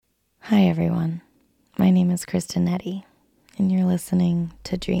Hi everyone, my name is Kristen Eddy, and you're listening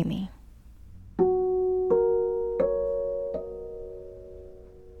to Dreamy,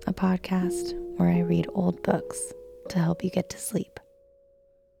 a podcast where I read old books to help you get to sleep.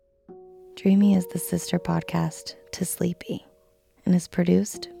 Dreamy is the sister podcast to Sleepy and is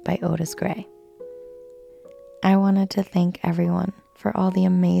produced by Otis Gray. I wanted to thank everyone for all the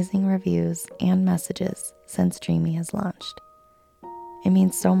amazing reviews and messages since Dreamy has launched. It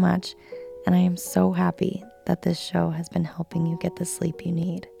means so much, and I am so happy that this show has been helping you get the sleep you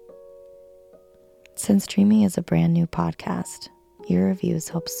need. Since Dreamy is a brand new podcast, your reviews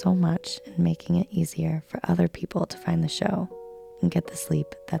help so much in making it easier for other people to find the show and get the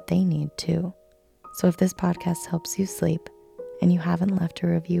sleep that they need too. So if this podcast helps you sleep and you haven't left a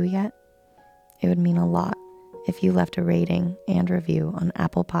review yet, it would mean a lot if you left a rating and review on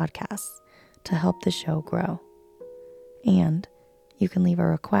Apple Podcasts to help the show grow. And you can leave a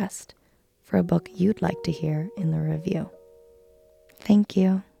request for a book you'd like to hear in the review. Thank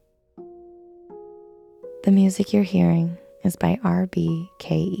you. The music you're hearing is by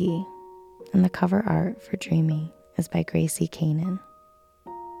RBKE, and the cover art for Dreamy is by Gracie Kanan.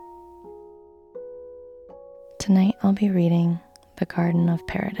 Tonight I'll be reading The Garden of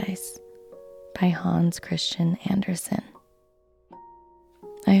Paradise by Hans Christian Andersen.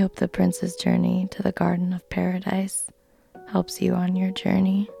 I hope the prince's journey to the Garden of Paradise helps you on your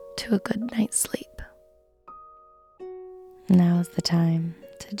journey to a good night's sleep. Now is the time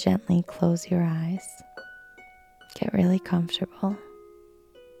to gently close your eyes. Get really comfortable.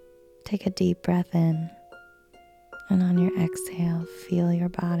 Take a deep breath in, and on your exhale, feel your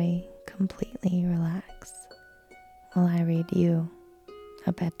body completely relax while I read you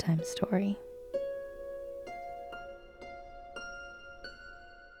a bedtime story.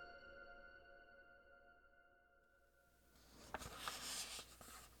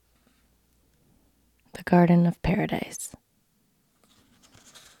 The Garden of Paradise.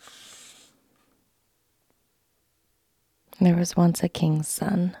 There was once a king's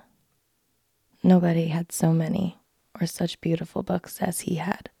son. Nobody had so many or such beautiful books as he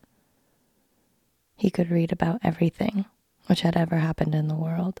had. He could read about everything which had ever happened in the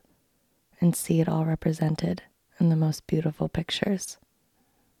world and see it all represented in the most beautiful pictures.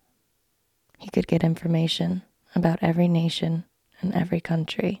 He could get information about every nation and every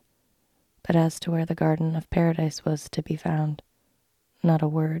country, but as to where the Garden of Paradise was to be found, not a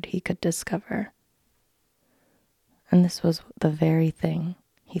word he could discover. And this was the very thing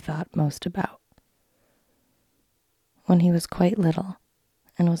he thought most about. When he was quite little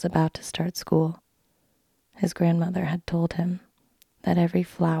and was about to start school, his grandmother had told him that every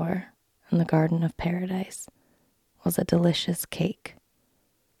flower in the Garden of Paradise was a delicious cake,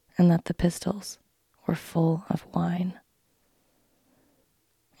 and that the pistils were full of wine.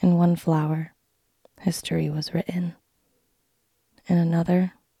 In one flower, history was written. In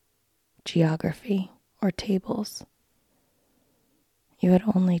another, geography or tables. You had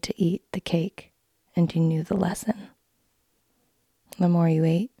only to eat the cake and you knew the lesson. The more you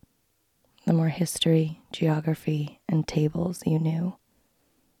ate, the more history, geography, and tables you knew.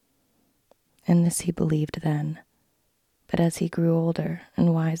 And this he believed then, but as he grew older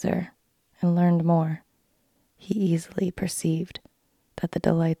and wiser and learned more, he easily perceived that the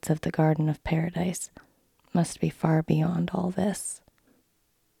delights of the Garden of Paradise must be far beyond all this.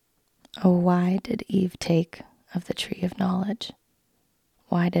 Oh, why did Eve take of the tree of knowledge?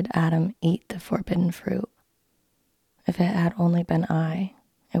 Why did Adam eat the forbidden fruit? If it had only been I,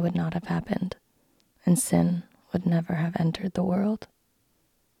 it would not have happened, and sin would never have entered the world.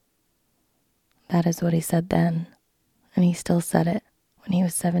 That is what he said then, and he still said it when he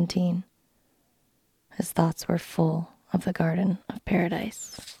was 17. His thoughts were full of the Garden of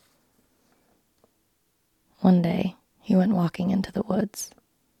Paradise. One day, he went walking into the woods.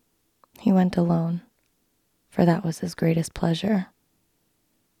 He went alone, for that was his greatest pleasure.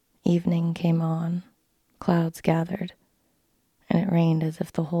 Evening came on, clouds gathered, and it rained as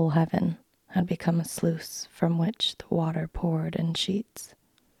if the whole heaven had become a sluice from which the water poured in sheets.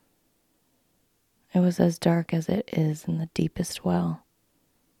 It was as dark as it is in the deepest well.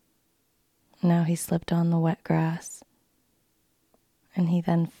 Now he slipped on the wet grass, and he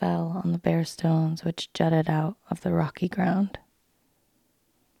then fell on the bare stones which jutted out of the rocky ground.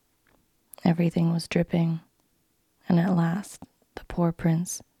 Everything was dripping, and at last the poor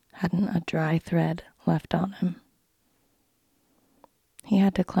prince hadn't a dry thread left on him. He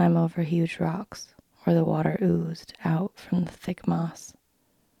had to climb over huge rocks where the water oozed out from the thick moss.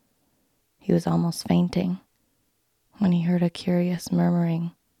 He was almost fainting when he heard a curious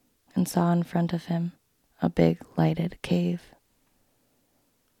murmuring and saw in front of him a big lighted cave.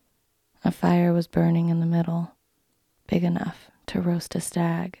 A fire was burning in the middle, big enough to roast a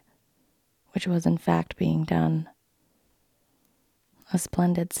stag, which was in fact being done. A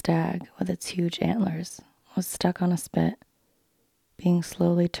splendid stag with its huge antlers was stuck on a spit, being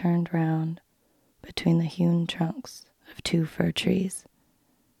slowly turned round between the hewn trunks of 2 fir trees.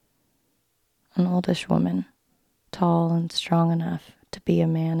 An oldish woman, tall and strong enough to be a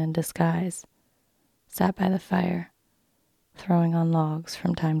man in disguise, sat by the fire, throwing on logs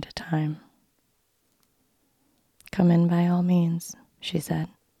from time to time. "Come in by all means," she said.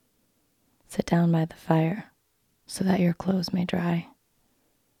 "Sit down by the fire so that your clothes may dry."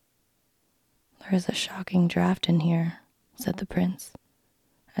 "There is a shocking draught in here," said the prince,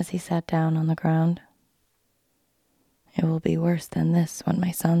 as he sat down on the ground. "It will be worse than this when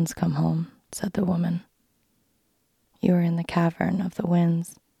my sons come home," said the woman. "You are in the cavern of the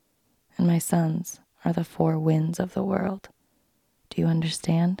winds, and my sons are the 4 winds of the world. Do you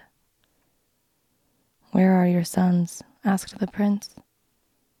understand?" "Where are your sons?" asked the prince.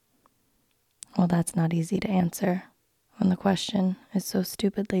 "Well, that's not easy to answer when the question is so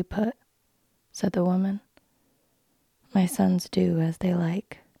stupidly put," said the woman. "My sons do as they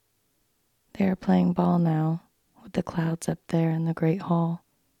like. They are playing ball now with the clouds up there in the great hall."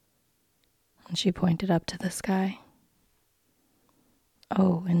 And she pointed up to the sky.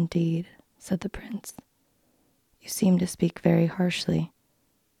 "Oh, indeed," said the prince. "You seem to speak very harshly,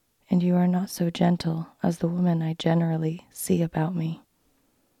 and you are not so gentle as the woman I generally see about me."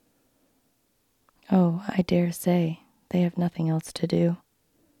 "Oh, I dare say they have nothing else to do.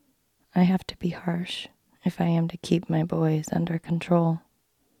 I have to be harsh if I am to keep my boys under control.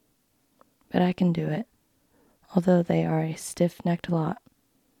 But I can do it, although they are a stiff-necked lot.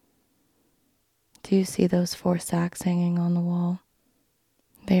 Do you see those 4 sacks hanging on the wall?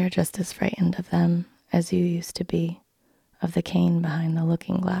 They are just as frightened of them as you used to be of the cane behind the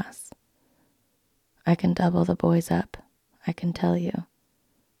looking glass. I can double the boys up, I can tell you,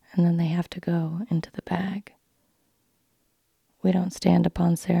 and then they have to go into the bag. We don't stand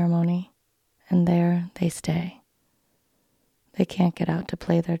upon ceremony, and there they stay. They can't get out to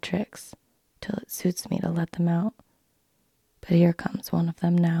play their tricks till it suits me to let them out, but here comes one of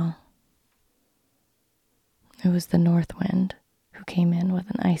them now." It was the north wind who came in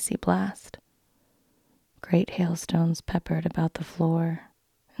with an icy blast. Great hailstones peppered about the floor,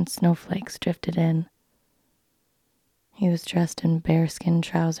 and snowflakes drifted in. He was dressed in bearskin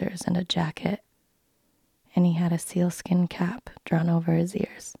trousers and a jacket, and he had a sealskin cap drawn over his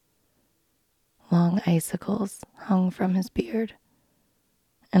ears. Long icicles hung from his beard,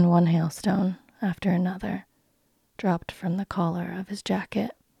 and one hailstone after another dropped from the collar of his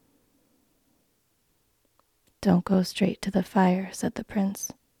jacket. "Don't go straight to the fire," said the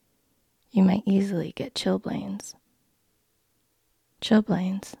prince. "You might easily get chilblains."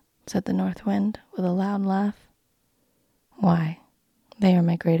 "Chilblains," said the north wind with a loud laugh. "Why, they are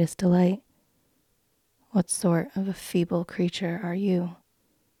my greatest delight. What sort of a feeble creature are you?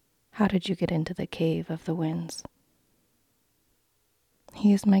 How did you get into the cave of the winds?"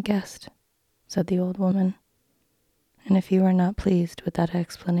 "He is my guest," said the old woman, "and if you are not pleased with that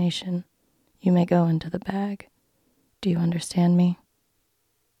explanation, you may go into the bag. Do you understand me?"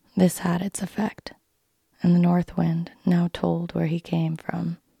 This had its effect, and the north wind now told where he came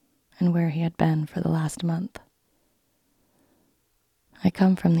from and where he had been for the last month. "I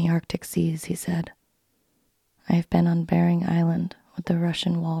come from the Arctic seas," he said. "I have been on Bering Island with the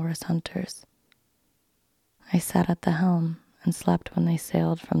Russian walrus hunters. I sat at the helm and slept when they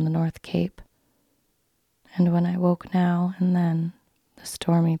sailed from the North Cape, and when I woke now and then, the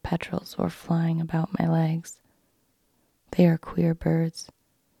stormy petrels were flying about my legs. They are queer birds.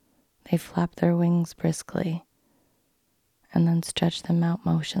 They flap their wings briskly, and then stretch them out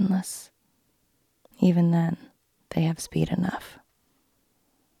motionless. Even then, they have speed enough."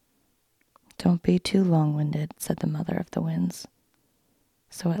 "Don't be too long-winded," said the mother of the winds.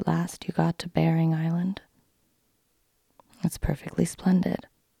 "So at last you got to Bering Island?" "It's perfectly splendid.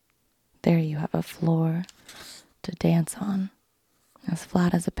 There you have a floor to dance on, as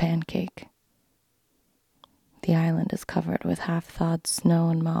flat as a pancake. The island is covered with half-thawed snow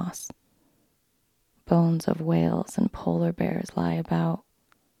and moss. Bones of whales and polar bears lie about,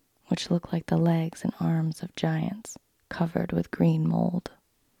 which look like the legs and arms of giants covered with green mold.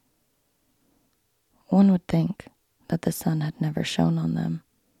 One would think that the sun had never shone on them.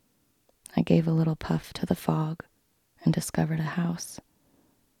 I gave a little puff to the fog and discovered a house.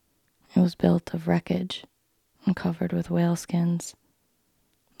 It was built of wreckage and covered with whaleskins,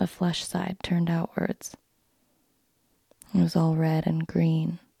 the flesh side turned outwards. It was all red and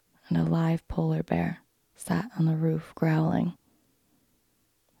green, and a live polar bear sat on the roof growling.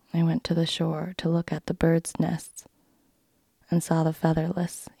 I went to the shore to look at the birds' nests and saw the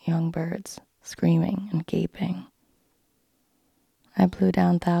featherless young birds screaming and gaping. I blew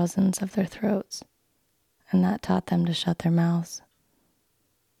down thousands of their throats, and that taught them to shut their mouths.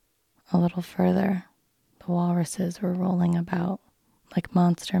 A little further, the walruses were rolling about like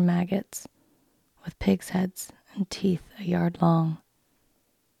monster maggots with pigs' heads and teeth a yard long.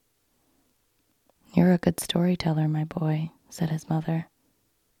 "You're a good storyteller, my boy," said his mother.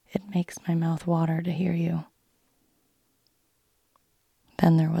 "It makes my mouth water to hear you."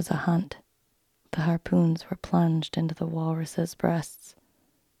 Then there was a hunt. The harpoons were plunged into the walruses' breasts,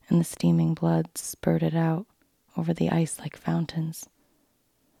 and the steaming blood spurted out over the ice like fountains.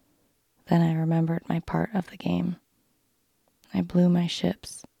 Then I remembered my part of the game. I blew my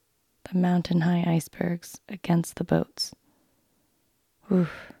ships, the mountain-high icebergs, against the boats.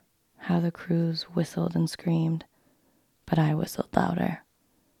 Oof, how the crews whistled and screamed, but I whistled louder.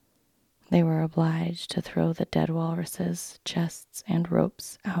 They were obliged to throw the dead walruses, chests, and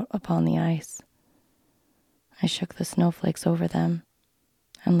ropes out upon the ice. I shook the snowflakes over them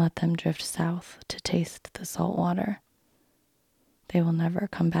and let them drift south to taste the salt water. They will never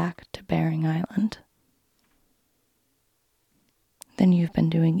come back to Bering Island. "Then you've been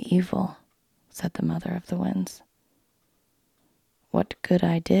doing evil," said the mother of the winds. "What good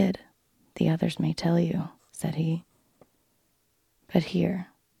I did, the others may tell you," said he. "But here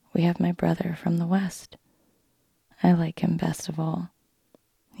we have my brother from the west. I like him best of all.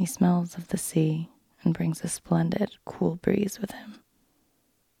 He smells of the sea and brings a splendid, cool breeze with him."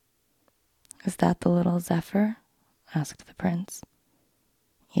 "Is that the little Zephyr?" asked the prince.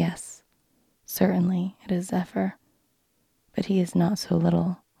 "Yes, certainly it is Zephyr, but he is not so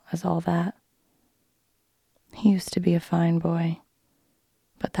little as all that. He used to be a fine boy,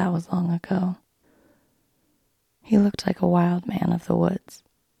 but that was long ago. He looked like a wild man of the woods,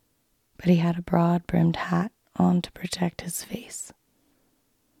 but he had a broad-brimmed hat on to protect his face.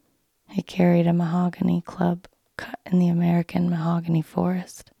 He carried a mahogany club cut in the American mahogany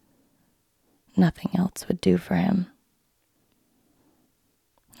forest. Nothing else would do for him."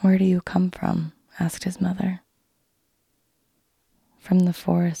 "Where do you come from?" asked his mother. "From the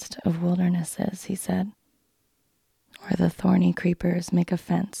forest of wildernesses," he said, "where the thorny creepers make a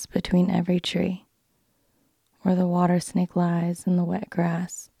fence between every tree, where the water snake lies in the wet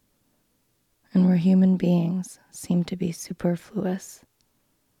grass, and where human beings seem to be superfluous."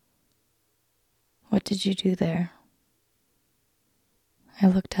 "What did you do there?" "I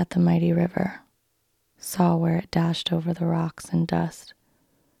looked at the mighty river, saw where it dashed over the rocks and dust,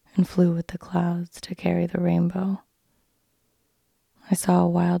 and flew with the clouds to carry the rainbow. I saw a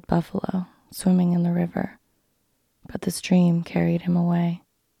wild buffalo swimming in the river, but the stream carried him away.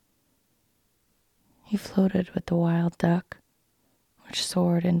 He floated with the wild duck, which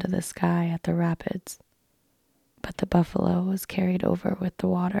soared into the sky at the rapids, but the buffalo was carried over with the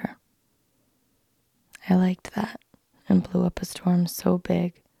water. I liked that, and blew up a storm so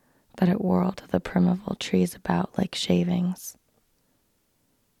big that it whirled the primeval trees about like shavings."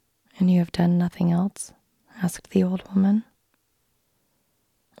 "And you have done nothing else?" asked the old woman.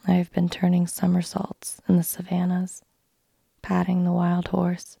 "I have been turning somersaults in the savannas, patting the wild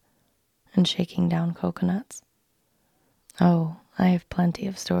horse, and shaking down coconuts. Oh, I have plenty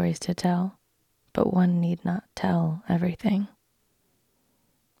of stories to tell, but one need not tell everything.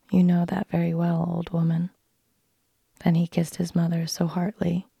 You know that very well, old woman." Then he kissed his mother so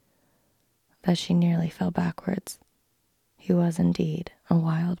heartily that she nearly fell backwards. He was indeed a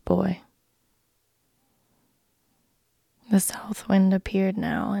wild boy. The south wind appeared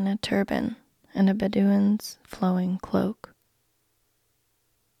now in a turban and a Bedouin's flowing cloak.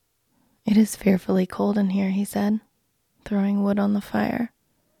 "It is fearfully cold in here," he said, throwing wood on the fire.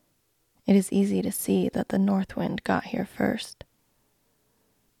 "It is easy to see that the north wind got here first."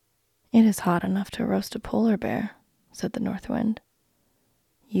 "It is hot enough to roast a polar bear," said the north wind.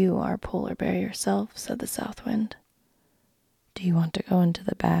 "You are a polar bear yourself," said the south wind. "Do you want to go into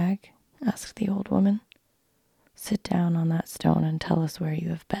the bag?" asked the old woman. "Sit down on that stone and tell us where you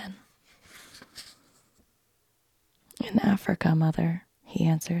have been." "In Africa, mother," he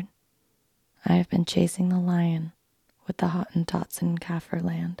answered. "I have been chasing the lion with the Hottentots in Kaffir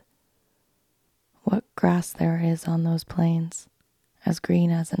land. What grass there is on those plains, as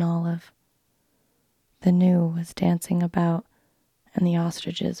green as an olive. The gnu was dancing about, and the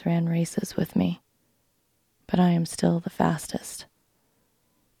ostriches ran races with me, but I am still the fastest.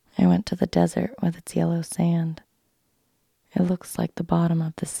 I went to the desert with its yellow sand. It looks like the bottom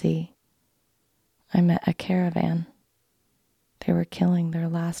of the sea. I met a caravan. They were killing their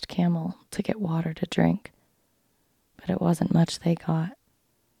last camel to get water to drink, but it wasn't much they got.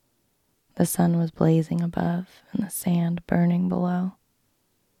 The sun was blazing above and the sand burning below.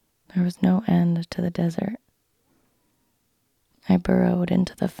 There was no end to the desert. I burrowed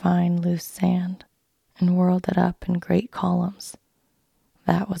into the fine, loose sand and whirled it up in great columns.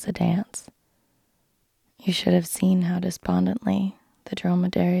 That was a dance. You should have seen how despondently the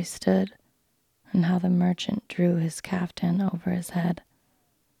dromedary stood and how the merchant drew his caftan over his head.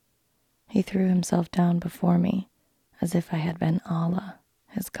 He threw himself down before me as if I had been Allah,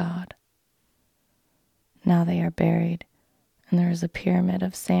 his god. Now they are buried, and there is a pyramid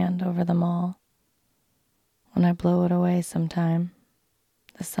of sand over them all. When I blow it away sometime,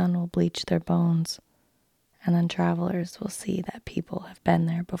 the sun will bleach their bones, and then travelers will see that people have been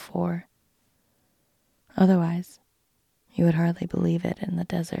there before. Otherwise, you would hardly believe it in the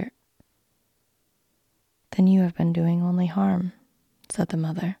desert. Then you have been doing only harm, said the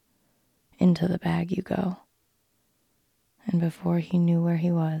mother. Into the bag you go. And before he knew where he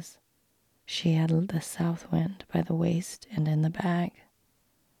was, she had the south wind by the waist and in the bag.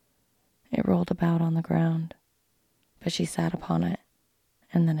 It rolled about on the ground, but she sat upon it,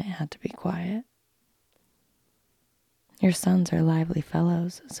 and then it had to be quiet. Your sons are lively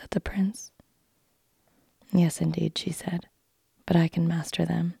fellows, said the prince. Yes, indeed, she said, but I can master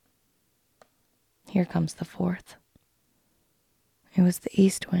them. Here comes the fourth. It was the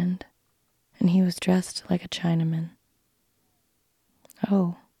east wind, and he was dressed like a Chinaman.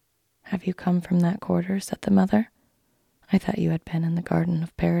 Oh, have you come from that quarter, said the mother. I thought you had been in the garden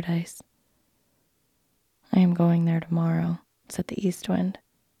of paradise. I am going there tomorrow, said the east wind.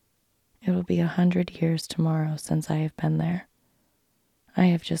 It will be 100 years tomorrow since I have been there. I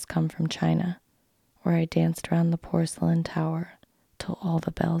have just come from China, where I danced round the porcelain tower till all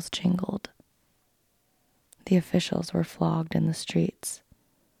the bells jingled. The officials were flogged in the streets.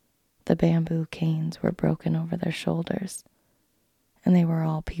 The bamboo canes were broken over their shoulders, and they were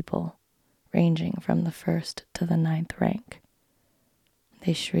all people, ranging from the 1st to the 9th rank.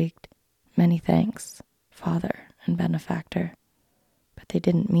 They shrieked, "Many thanks, father and benefactor," but they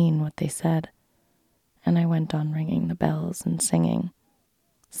didn't mean what they said, and I went on ringing the bells and singing,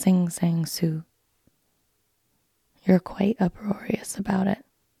 "Sing sang su." You're quite uproarious about it,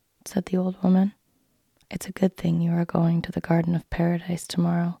 said the old woman. It's a good thing you are going to the Garden of Paradise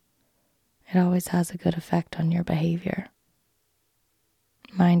tomorrow. It always has a good effect on your behavior.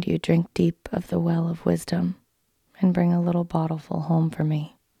 Mind you drink deep of the well of wisdom and bring a little bottleful home for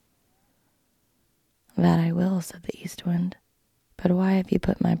me. That I will, said the east wind. But why have you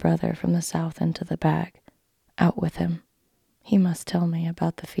put my brother from the south into the bag? Out with him. He must tell me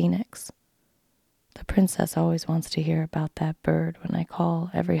about the phoenix. The princess always wants to hear about that bird when I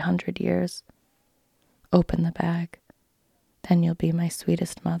call every 100 years. Open the bag. Then you'll be my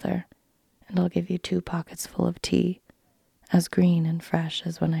sweetest mother, and I'll give you 2 pockets full of tea, as green and fresh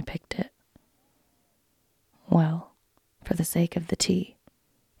as when I picked it. Well, for the sake of the tea,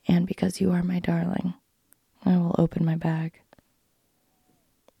 and because you are my darling, I will open my bag.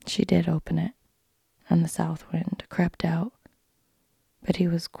 She did open it, and the south wind crept out, but he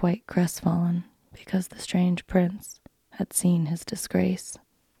was quite crestfallen because the strange prince had seen his disgrace.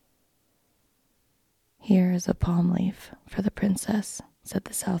 Here is a palm leaf for the princess, said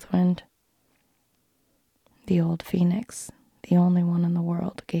the south wind. The old phoenix, the only one in the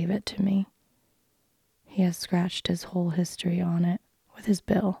world, gave it to me. He has scratched his whole history on it with his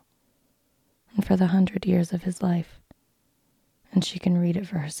bill, and for the 100 years of his life, and she can read it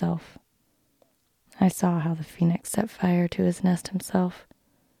for herself. I saw how the phoenix set fire to his nest himself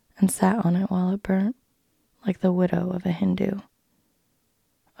and sat on it while it burnt, like the widow of a Hindu.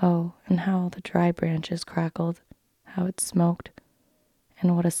 Oh, and how the dry branches crackled, how it smoked,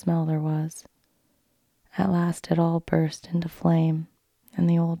 and what a smell there was. At last it all burst into flame, and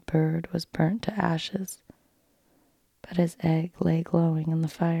the old bird was burnt to ashes, but his egg lay glowing in the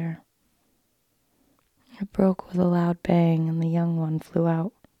fire. It broke with a loud bang, and the young one flew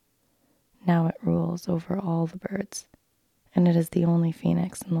out. Now it rules over all the birds, and it is the only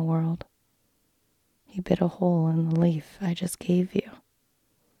phoenix in the world. He bit a hole in the leaf I just gave you.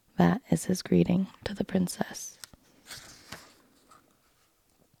 That is his greeting to the princess.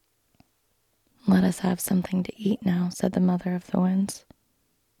 Let us have something to eat now, said the mother of the winds,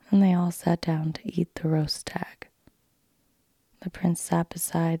 and they all sat down to eat the roast stag. The prince sat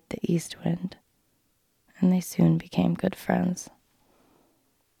beside the east wind, and they soon became good friends.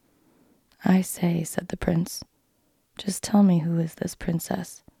 I say, said the prince, just tell me who is this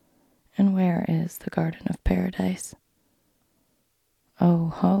princess, and where is the Garden of Paradise? Oh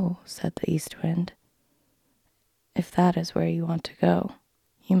ho, said the east wind. If that is where you want to go,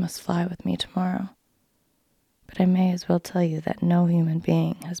 you must fly with me tomorrow. But I may as well tell you that no human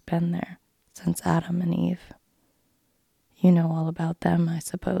being has been there since Adam and Eve. You know all about them, I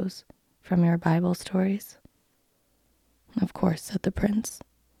suppose, from your Bible stories. Of course, said the prince.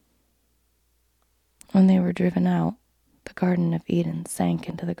 When they were driven out, the Garden of Eden sank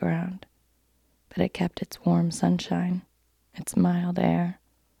into the ground, but it kept its warm sunshine, its mild air,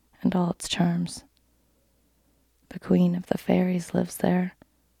 and all its charms. The queen of the fairies lives there,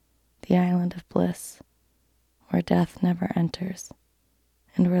 the island of bliss, where death never enters,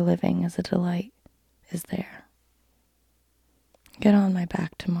 and where living is a delight is there. Get on my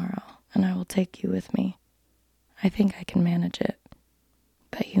back tomorrow, and I will take you with me. I think I can manage it,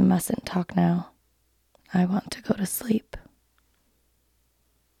 but you mustn't talk now. I want to go to sleep.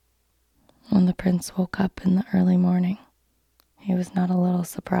 When the prince woke up in the early morning, he was not a little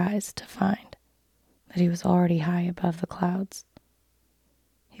surprised to find that he was already high above the clouds.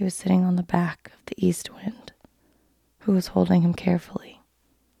 He was sitting on the back of the east wind, who was holding him carefully.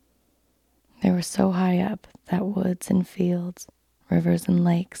 They were so high up that woods and fields, rivers and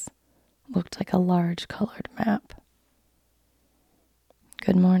lakes looked like a large colored map.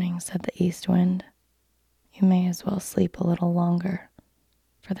 Good morning, said the east wind. You may as well sleep a little longer,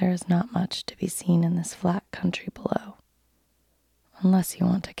 for there is not much to be seen in this flat country below, unless you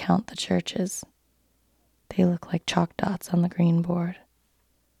want to count the churches. They look like chalk dots on the green board.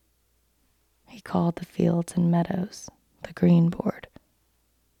 He called the fields and meadows the green board.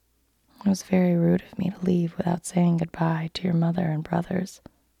 It was very rude of me to leave without saying goodbye to your mother and brothers,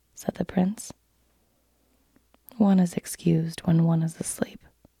 said the prince. One is excused when one is asleep,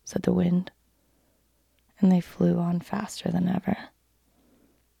 said the wind, and they flew on faster than ever.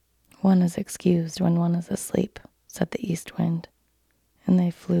 One is excused when one is asleep, said the east wind, and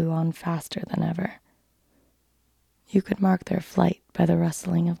they flew on faster than ever. You could mark their flight by the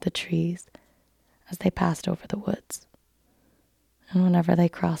rustling of the trees as they passed over the woods. And whenever they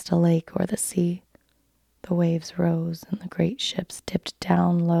crossed a lake or the sea, the waves rose and the great ships dipped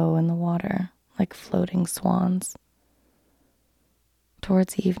down low in the water like floating swans.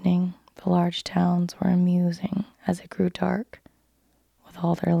 Towards evening, the large towns were amusing as it grew dark, with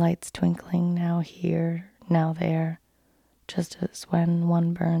all their lights twinkling now here, now there, just as when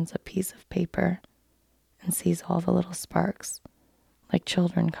one burns a piece of paper and sees all the little sparks, like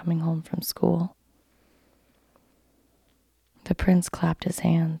children coming home from school. The prince clapped his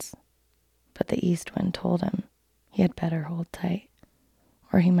hands, but the east wind told him he had better hold tight,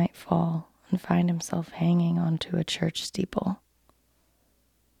 or he might fall and find himself hanging onto a church steeple.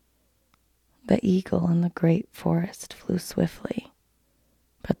 The eagle in the great forest flew swiftly,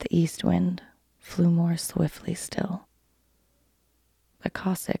 but the east wind flew more swiftly still. The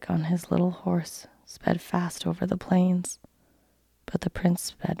Cossack on his little horse sped fast over the plains, but the prince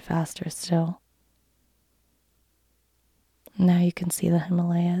sped faster still. Now you can see the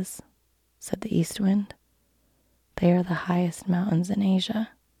Himalayas, said the east wind. They are the highest mountains in Asia.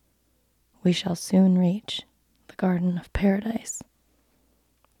 We shall soon reach the Garden of Paradise.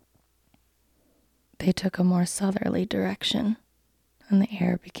 They took a more southerly direction, and the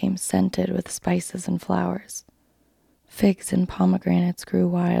air became scented with spices and flowers. Figs and pomegranates grew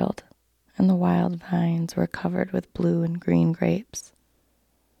wild, and the wild vines were covered with blue and green grapes.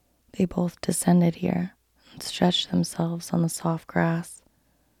 They both descended here and stretched themselves on the soft grass,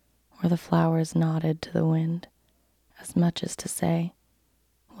 where the flowers nodded to the wind, as much as to say,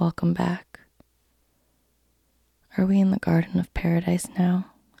 "Welcome back." "Are we in the Garden of Paradise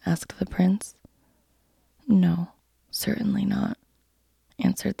now?" asked the prince. "No, certainly not,"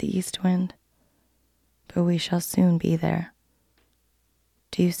 answered the east wind, "but we shall soon be there.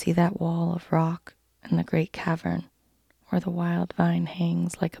 Do you see that wall of rock and the great cavern where the wild vine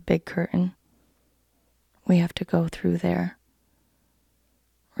hangs like a big curtain? We have to go through there.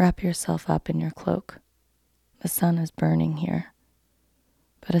 Wrap yourself up in your cloak. The sun is burning here,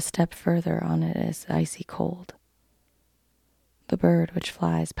 but a step further on it is icy cold. The bird which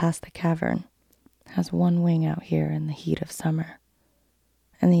flies past the cavern has one wing out here in the heat of summer,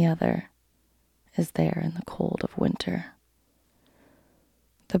 and the other is there in the cold of winter.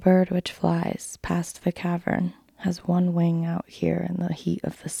 The bird which flies past the cavern has one wing out here in the heat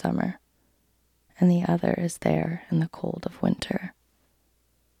of the summer, and the other is there in the cold of winter.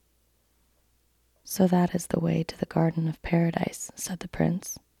 So that is the way to the Garden of Paradise, said the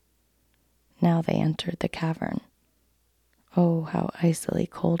prince. Now they entered the cavern. Oh, how icily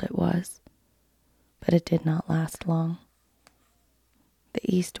cold it was, but it did not last long. The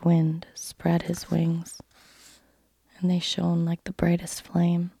east wind spread his wings, and they shone like the brightest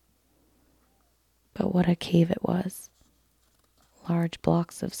flame. But what a cave it was! Large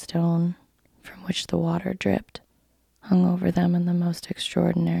blocks of stone, from which the water dripped, hung over them in the most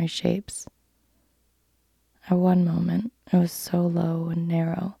extraordinary shapes. At one moment, it was so low and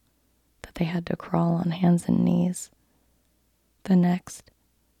narrow that they had to crawl on hands and knees. The next,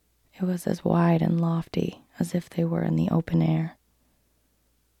 it was as wide and lofty as if they were in the open air.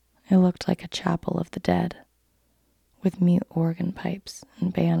 It looked like a chapel of the dead, with mute organ pipes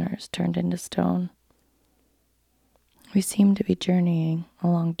and banners turned into stone. "We seem to be journeying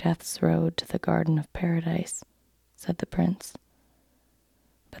along death's road to the garden of paradise," said the prince.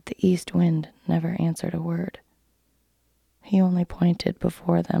 But the east wind never answered a word. He only pointed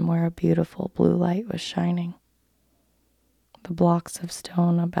before them where a beautiful blue light was shining. The blocks of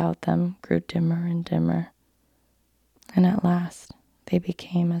stone about them grew dimmer and dimmer, and at last they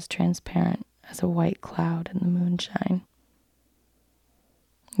became as transparent as a white cloud in the moonshine.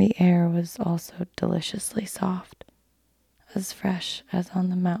 The air was also deliciously soft, as fresh as on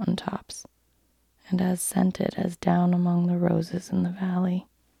the mountain tops, and as scented as down among the roses in the valley.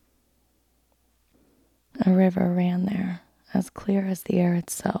 A river ran there, as clear as the air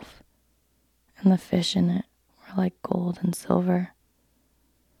itself, and the fish in it were like gold and silver.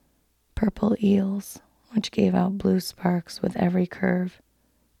 Purple eels, which gave out blue sparks with every curve,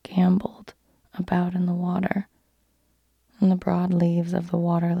 gamboled about in the water, and the broad leaves of the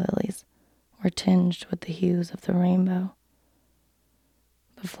water lilies were tinged with the hues of the rainbow.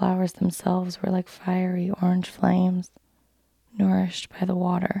 The flowers themselves were like fiery orange flames, nourished by the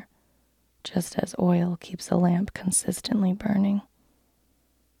water, just as oil keeps a lamp consistently burning.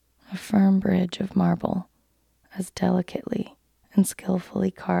 A firm bridge of marble, as delicately and skillfully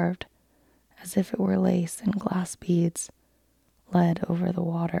carved as if it were lace and glass beads, led over the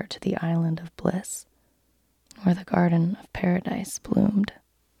water to the island of bliss, where the garden of paradise bloomed.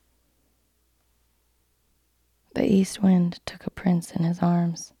 The east wind took a prince in his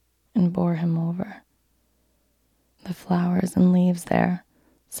arms and bore him over. The flowers and leaves there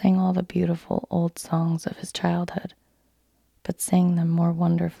sang all the beautiful old songs of his childhood, but sang them more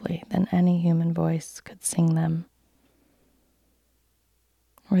wonderfully than any human voice could sing them.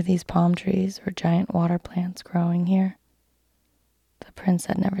 Were these palm trees or giant water plants growing here? The prince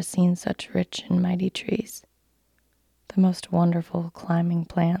had never seen such rich and mighty trees. The most wonderful climbing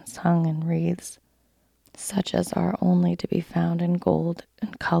plants hung in wreaths, such as are only to be found in gold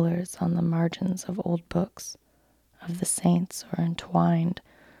and colors on the margins of old books of the saints or entwined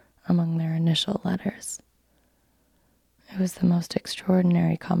among their initial letters. It was the most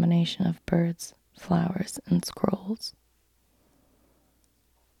extraordinary combination of birds, flowers, and scrolls.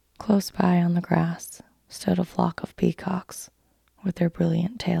 Close by on the grass stood a flock of peacocks with their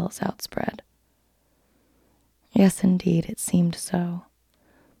brilliant tails outspread. Yes, indeed, it seemed so,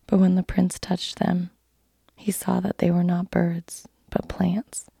 but when the prince touched them, he saw that they were not birds, but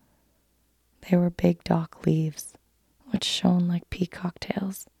plants. They were big dock leaves, which shone like peacock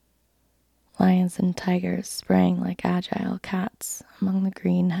tails. Lions and tigers sprang like agile cats among the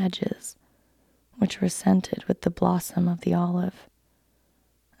green hedges, which were scented with the blossom of the olive,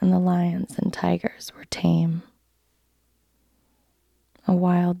 and the lions and tigers were tame. A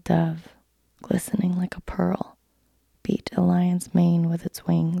wild dove, glistening like a pearl, beat a lion's mane with its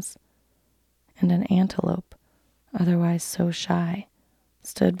wings, and an antelope, otherwise so shy,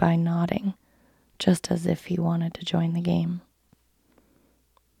 stood by nodding, just as if he wanted to join the game.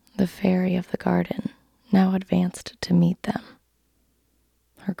 The fairy of the garden now advanced to meet them.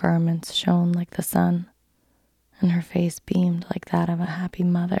 Her garments shone like the sun, and her face beamed like that of a happy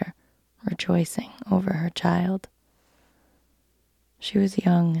mother rejoicing over her child. She was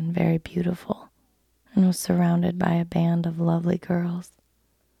young and very beautiful, and was surrounded by a band of lovely girls,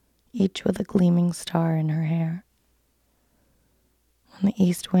 each with a gleaming star in her hair. When the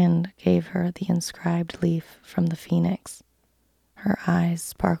east wind gave her the inscribed leaf from the phoenix, her eyes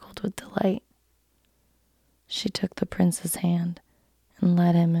sparkled with delight. She took the prince's hand and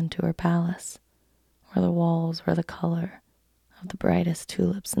led him into her palace, where the walls were the color of the brightest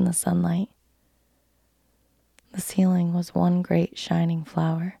tulips in the sunlight. The ceiling was one great shining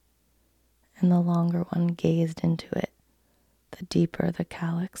flower, and the longer one gazed into it, the deeper the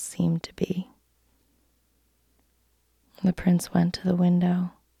calyx seemed to be. The prince went to the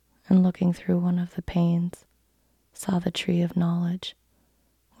window, and looking through one of the panes, saw the tree of knowledge,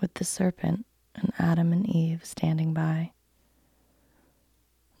 with the serpent and Adam and Eve standing by.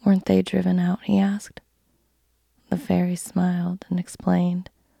 "Weren't they driven out?" he asked. The fairy smiled and explained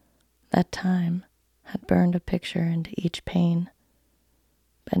that time had burned a picture into each pane,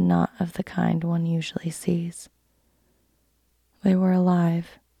 but not of the kind one usually sees. They were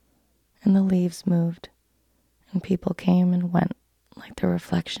alive, and the leaves moved, and people came and went like the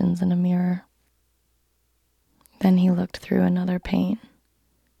reflections in a mirror. Then he looked through another pane,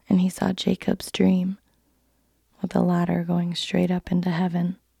 and he saw Jacob's dream, with a ladder going straight up into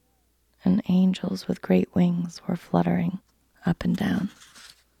heaven, and angels with great wings were fluttering up and down.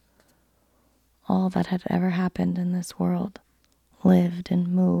 All that had ever happened in this world lived and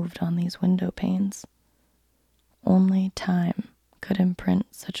moved on these window panes. Only time could imprint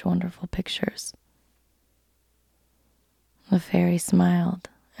such wonderful pictures. The fairy smiled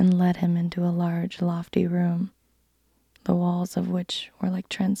and led him into a large, lofty room, the walls of which were like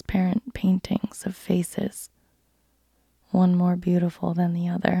transparent paintings of faces, one more beautiful than the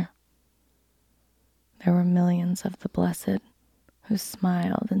other. There were millions of the blessed who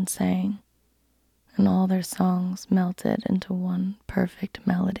smiled and sang, and all their songs melted into one perfect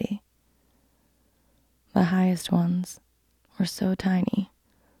melody. The highest ones were so tiny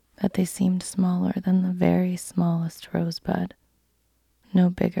that they seemed smaller than the very smallest rosebud, no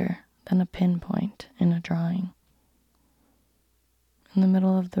bigger than a pinpoint in a drawing. In the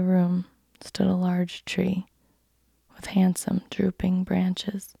middle of the room stood a large tree with handsome drooping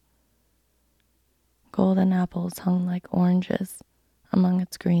branches. Golden apples hung like oranges among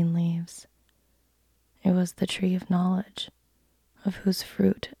its green leaves. It was the tree of knowledge, of whose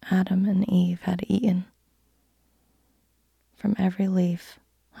fruit Adam and Eve had eaten. From every leaf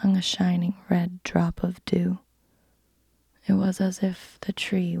hung a shining red drop of dew. It was as if the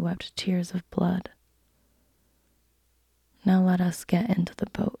tree wept tears of blood. "Now let us get into the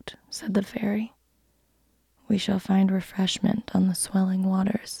boat," said the fairy. "We shall find refreshment on the swelling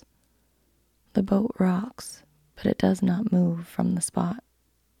waters. The boat rocks, but it does not move from the spot.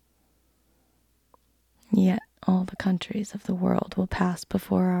 Yet all the countries of the world will pass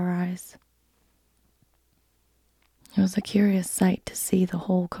before our eyes." It was a curious sight to see the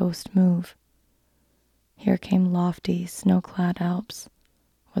whole coast move. Here came lofty, snow-clad Alps,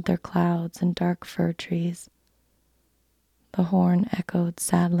 with their clouds and dark fir trees. The horn echoed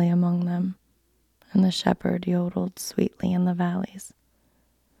sadly among them, and the shepherd yodeled sweetly in the valleys.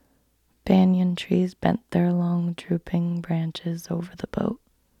 Banyan trees bent their long, drooping branches over the boat.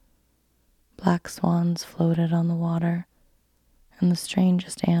 Black swans floated on the water, and the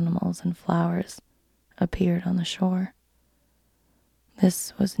strangest animals and flowers appeared on the shore.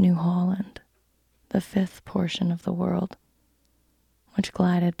 This was New Holland, the fifth portion of the world, which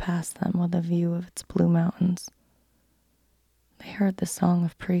glided past them with a view of its blue mountains. They heard the song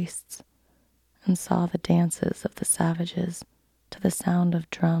of priests and saw the dances of the savages to the sound of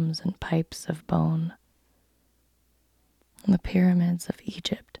drums and pipes of bone. The pyramids of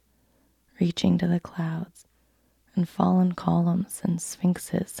Egypt, reaching to the clouds, and fallen columns and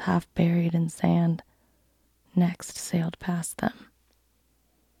sphinxes half buried in sand, next sailed past them.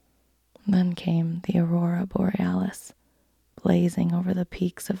 Then came the aurora borealis, blazing over the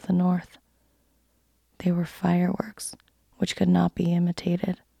peaks of the north. They were fireworks which could not be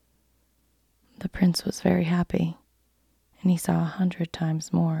imitated. The prince was very happy, and he saw 100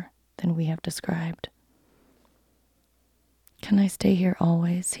 times more than we have described. "Can I stay here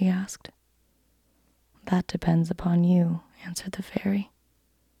always?" he asked. "That depends upon you," answered the fairy.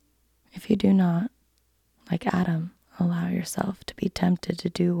 "If you do not, like Adam, allow yourself to be tempted to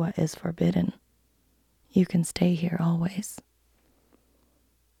do what is forbidden, you can stay here always."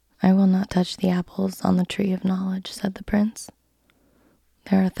 "I will not touch the apples on the tree of knowledge," said the prince.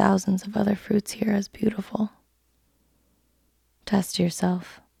 "There are thousands of other fruits here as beautiful." "Test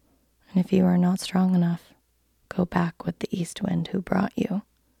yourself, and if you are not strong enough, go back with the east wind who brought you.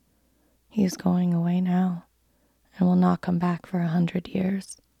 He is going away now, and will not come back for 100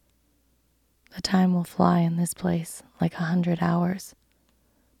 years. The time will fly in this place like 100 hours,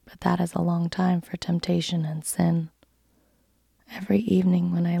 but that is a long time for temptation and sin. Every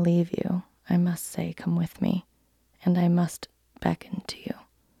evening when I leave you, I must say, 'Come with me,' and I must beckon to you.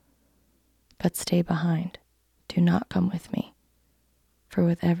 But stay behind, do not come with me, for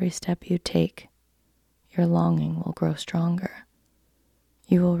with every step you take, your longing will grow stronger.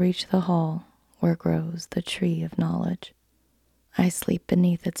 You will reach the hall where grows the tree of knowledge. I sleep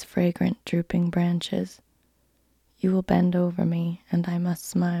beneath its fragrant, drooping branches. You will bend over me, and I must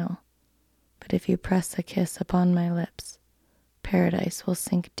smile. But if you press a kiss upon my lips, paradise will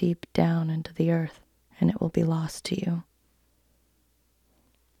sink deep down into the earth, and it will be lost to you.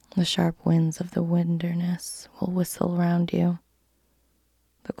 The sharp winds of the wilderness will whistle round you.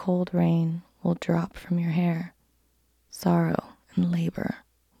 The cold rain will drop from your hair. Sorrow and labor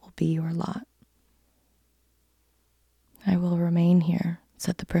will be your lot." "I will remain here,"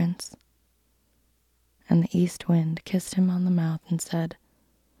 said the prince. And the east wind kissed him on the mouth and said,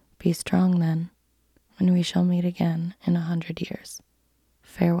 "Be strong then, and we shall meet again in 100 years.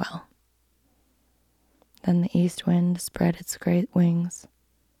 Farewell." Then the east wind spread its great wings.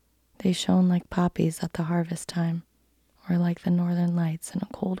 They shone like poppies at the harvest time, were like the northern lights in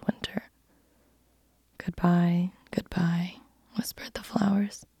a cold winter. "Goodbye, goodbye," whispered the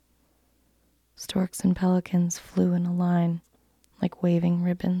flowers. Storks and pelicans flew in a line, like waving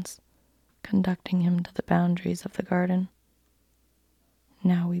ribbons, conducting him to the boundaries of the garden.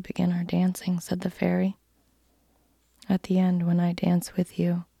 "Now we begin our dancing," said the fairy. "At the end, when I dance with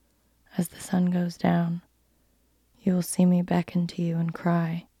you, as the sun goes down, you will see me beckon to you and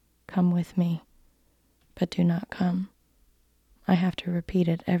cry, 'Come with me,' but do not come. I have to repeat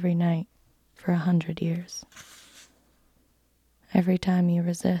it every night for 100 years. Every time you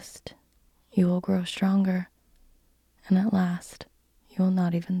resist, you will grow stronger, and at last, you will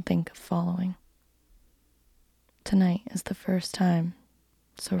not even think of following. Tonight is the first time,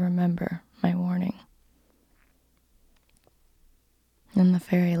 so remember my warning." And the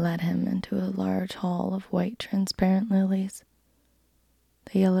fairy led him into a large hall of white transparent lilies.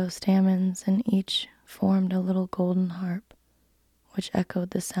 The yellow stamens in each formed a little golden harp, which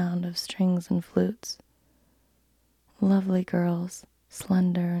echoed the sound of strings and flutes. Lovely girls,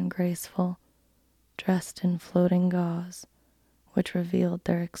 slender and graceful, dressed in floating gauze, which revealed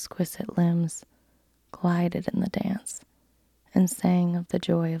their exquisite limbs, glided in the dance and sang of the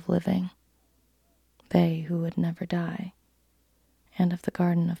joy of living, they who would never die, and of the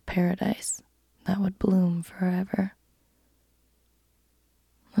garden of paradise that would bloom forever.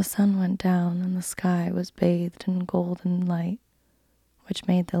 The sun went down and the sky was bathed in golden light, which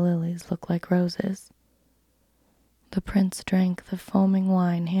made the lilies look like roses. The prince drank the foaming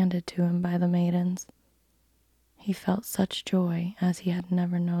wine handed to him by the maidens. He felt such joy as he had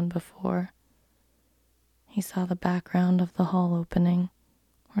never known before. He saw the background of the hall opening,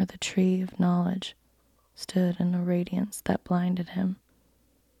 where the tree of knowledge stood in a radiance that blinded him.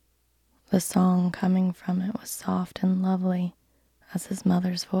 The song coming from it was soft and lovely as his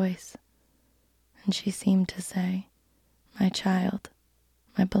mother's voice, and she seemed to say, "My child,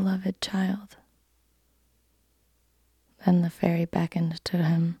 my beloved child." Then the fairy beckoned to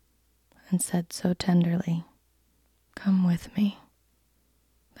him and said so tenderly, "Come with me,"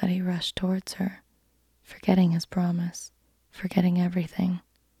 that he rushed towards her, forgetting his promise, forgetting everything,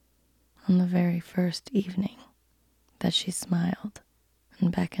 on the very first evening that she smiled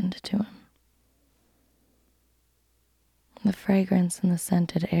and beckoned to him. The fragrance in the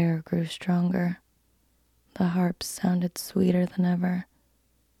scented air grew stronger. The harps sounded sweeter than ever,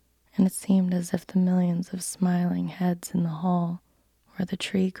 and it seemed as if the millions of smiling heads in the hall where the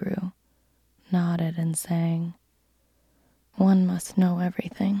tree grew nodded and sang, "One must know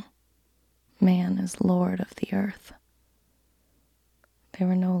everything. Man is lord of the earth." They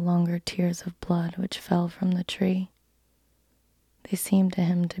were no longer tears of blood which fell from the tree. They seemed to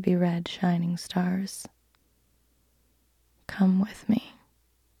him to be red shining stars. "Come with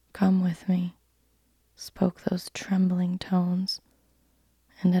me," spoke those trembling tones,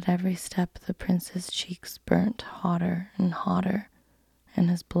 and at every step the prince's cheeks burnt hotter and hotter, and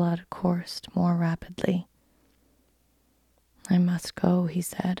his blood coursed more rapidly. "I must go," he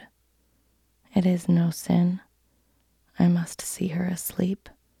said. "It is no sin. I must see her asleep.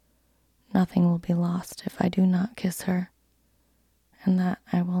 Nothing will be lost if I do not kiss her, and that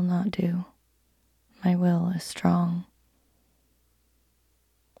I will not do. My will is strong."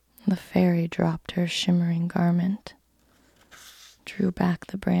 The fairy dropped her shimmering garment, drew back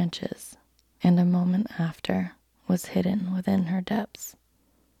the branches, and a moment after was hidden within her depths.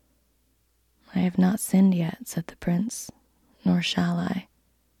 "I have not sinned yet," said the prince, "nor shall I."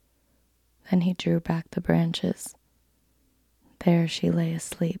 Then he drew back the branches. There she lay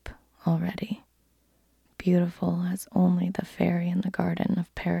asleep already, beautiful as only the fairy in the garden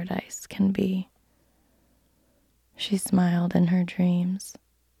of paradise can be. She smiled in her dreams,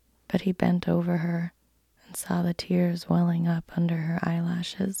 but he bent over her and saw the tears welling up under her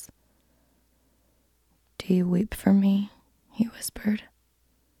eyelashes. "Do you weep for me?" he whispered.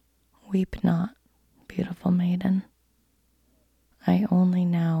 "Weep not, beautiful maiden. I only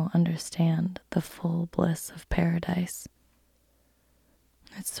now understand the full bliss of paradise.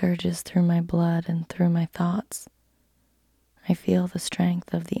 It surges through my blood and through my thoughts. I feel the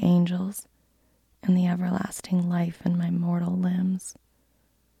strength of the angels and the everlasting life in my mortal limbs.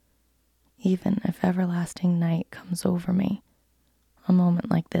 Even if everlasting night comes over me, a moment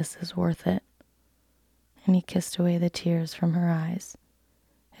like this is worth it." And he kissed away the tears from her eyes.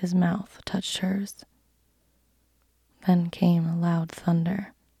 His mouth touched hers. Then came a loud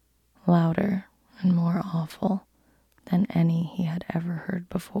thunder, louder and more awful than any he had ever heard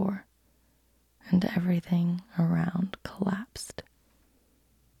before, and everything around collapsed.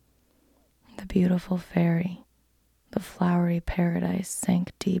 The beautiful fairy, the flowery paradise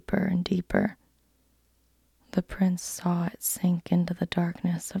sank deeper and deeper. The prince saw it sink into the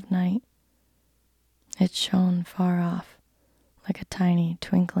darkness of night. It shone far off, like a tiny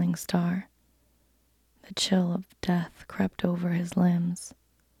twinkling star. The chill of death crept over his limbs.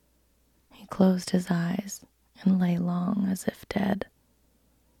 He closed his eyes and lay long as if dead.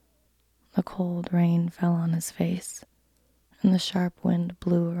 The cold rain fell on his face, and the sharp wind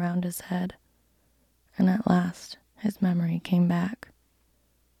blew around his head, and at last his memory came back.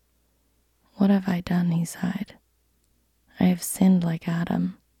 "What have I done?" he sighed. "I have sinned like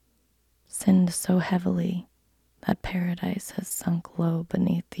Adam, sinned so heavily that paradise has sunk low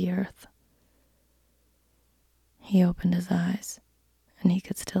beneath the earth." He opened his eyes, and he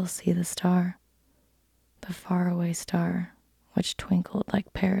could still see the star, the faraway star which twinkled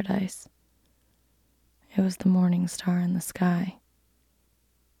like paradise. It was the morning star in the sky.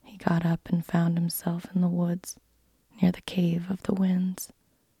 He got up and found himself in the woods near the cave of the winds,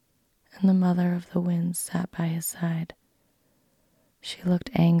 and the mother of the winds sat by his side. She looked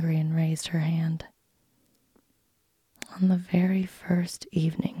angry and raised her hand. "On the very first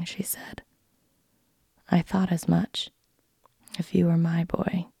evening," she said, "I thought as much. If you were my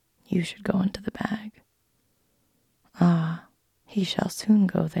boy, you should go into the bag." "Ah, he shall soon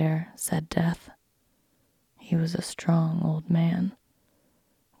go there," said Death. He was a strong old man,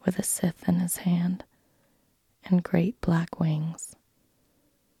 with a scythe in his hand and great black wings.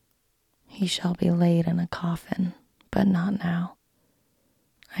 "He shall be laid in a coffin, but not now.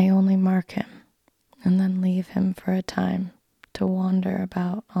 I only mark him, and then leave him for a time to wander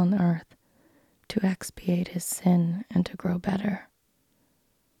about on earth, to expiate his sin and to grow better.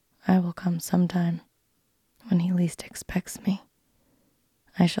 I will come sometime, when he least expects me.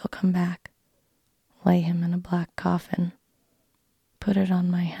 I shall come back, lay him in a black coffin, put it on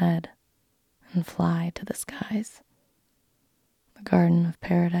my head, and fly to the skies. The garden of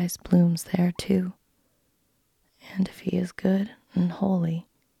paradise blooms there too, and if he is good and holy,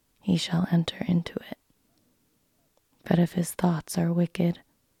 he shall enter into it. But if his thoughts are wicked,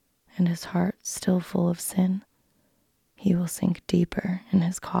 and his heart still full of sin, he will sink deeper in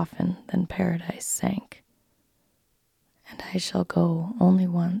his coffin than paradise sank. And I shall go only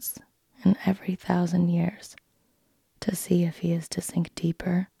once in every 1,000 years to see if he is to sink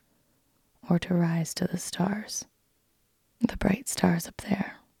deeper or to rise to the stars, the bright stars up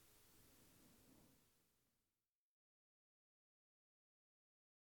there."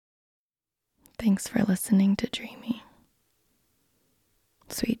 Thanks for listening to Dreamy.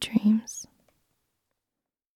 Sweet dreams.